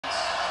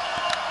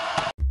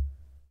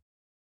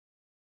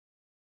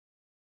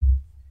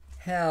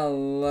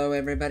Hello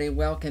everybody,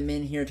 welcome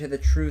in here to the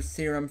Truth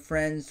Serum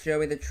friends.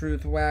 Joey the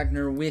Truth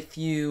Wagner with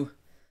you.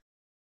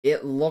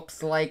 It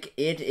looks like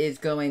it is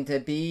going to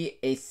be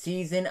a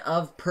season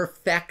of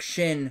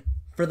perfection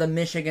for the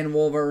Michigan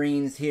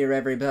Wolverines here,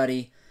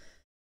 everybody.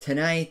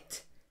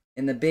 Tonight,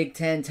 in the Big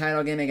Ten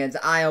title game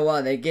against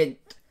Iowa, they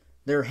get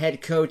their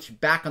head coach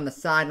back on the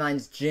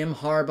sidelines, Jim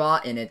Harbaugh,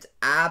 and it's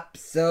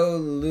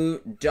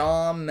absolute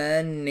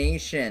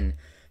domination.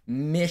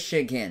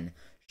 Michigan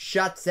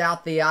shuts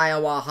out the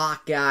Iowa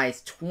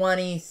Hawkeyes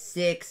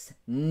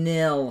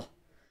 26-0.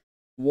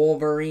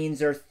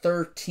 Wolverines are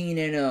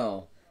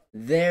 13-0.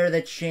 They're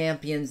the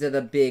champions of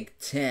the Big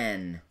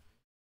Ten.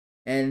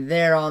 And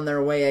they're on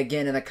their way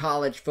again in the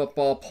college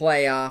football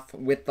playoff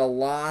with the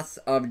loss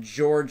of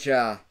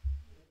Georgia.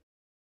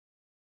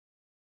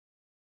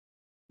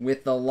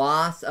 With the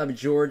loss of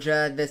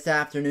Georgia this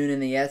afternoon in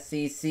the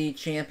SEC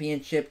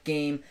championship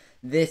game,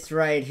 this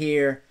right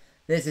here,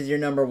 this is your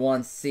number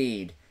one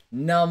seed.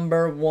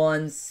 Number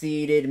one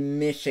seeded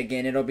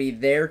Michigan. It'll be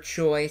their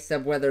choice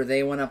of whether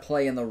they want to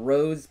play in the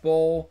Rose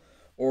Bowl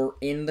or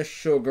in the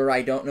Sugar.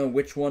 I don't know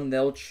which one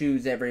they'll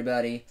choose,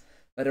 everybody.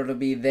 But it'll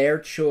be their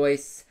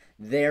choice.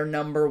 They're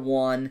number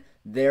one.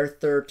 They're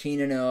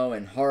 13-0.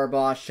 And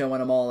Harbaugh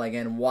showing them all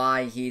again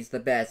why he's the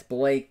best.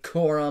 Blake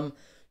Corum,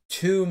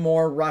 2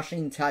 more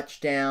rushing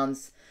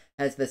touchdowns.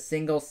 Has the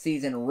single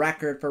season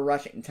record for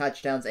rushing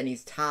touchdowns. And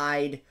he's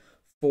tied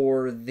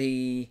for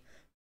the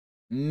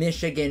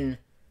Michigan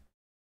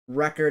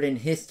record in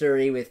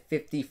history with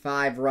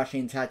 55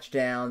 rushing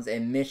touchdowns.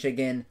 And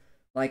Michigan,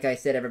 like I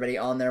said, everybody,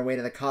 on their way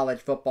to the college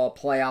football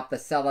playoff. The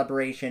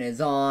celebration is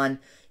on.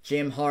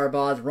 Jim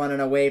Harbaugh's running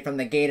away from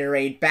the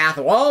Gatorade bath.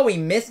 Whoa, he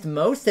missed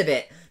most of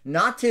it.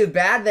 Not too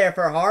bad there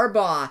for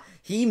Harbaugh.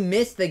 He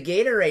missed the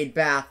Gatorade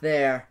bath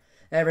there.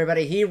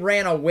 Everybody, he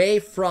ran away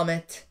from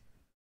it.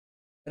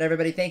 But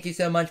everybody, thank you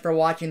so much for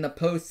watching the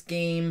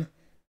post-game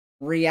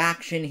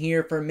reaction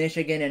here for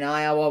Michigan and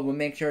Iowa. We'll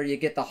make sure you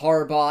get the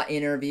Harbaugh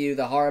interview,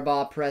 the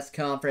Harbaugh press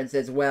conference,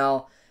 as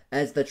well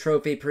as the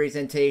trophy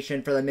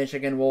presentation for the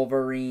Michigan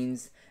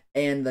Wolverines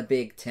and the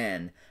Big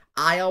Ten.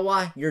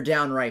 Iowa, you're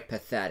downright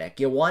pathetic.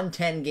 You won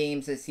 10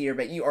 games this year,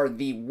 but you are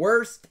the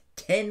worst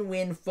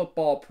 10-win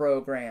football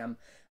program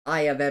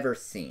I have ever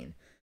seen.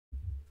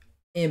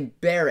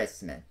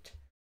 Embarrassment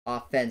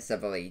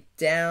offensively.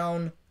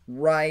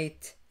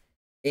 Downright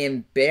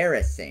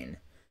embarrassing.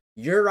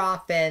 Your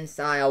offense,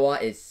 Iowa,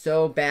 is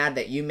so bad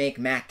that you make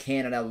Matt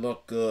Canada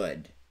look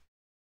good.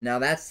 Now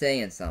that's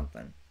saying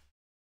something.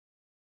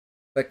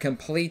 But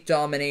complete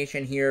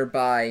domination here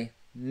by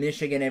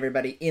Michigan,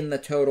 everybody, in the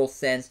total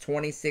sense.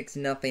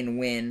 26-0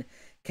 win.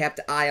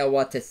 Kept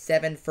Iowa to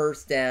 7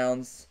 first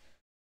downs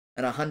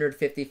and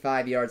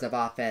 155 yards of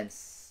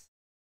offense.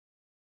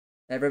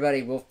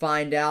 Everybody, we'll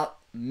find out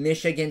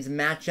Michigan's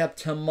matchup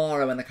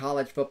tomorrow in the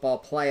college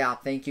football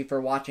playoff. Thank you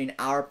for watching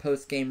our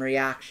post-game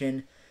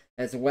reaction,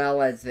 as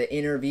well as the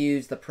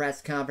interviews, the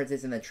press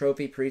conferences, and the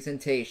trophy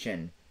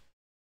presentation.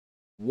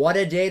 What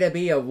a day to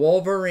be a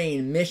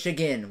Wolverine.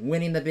 Michigan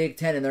winning the Big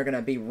Ten, and they're going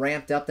to be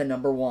ramped up to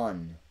number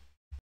 1.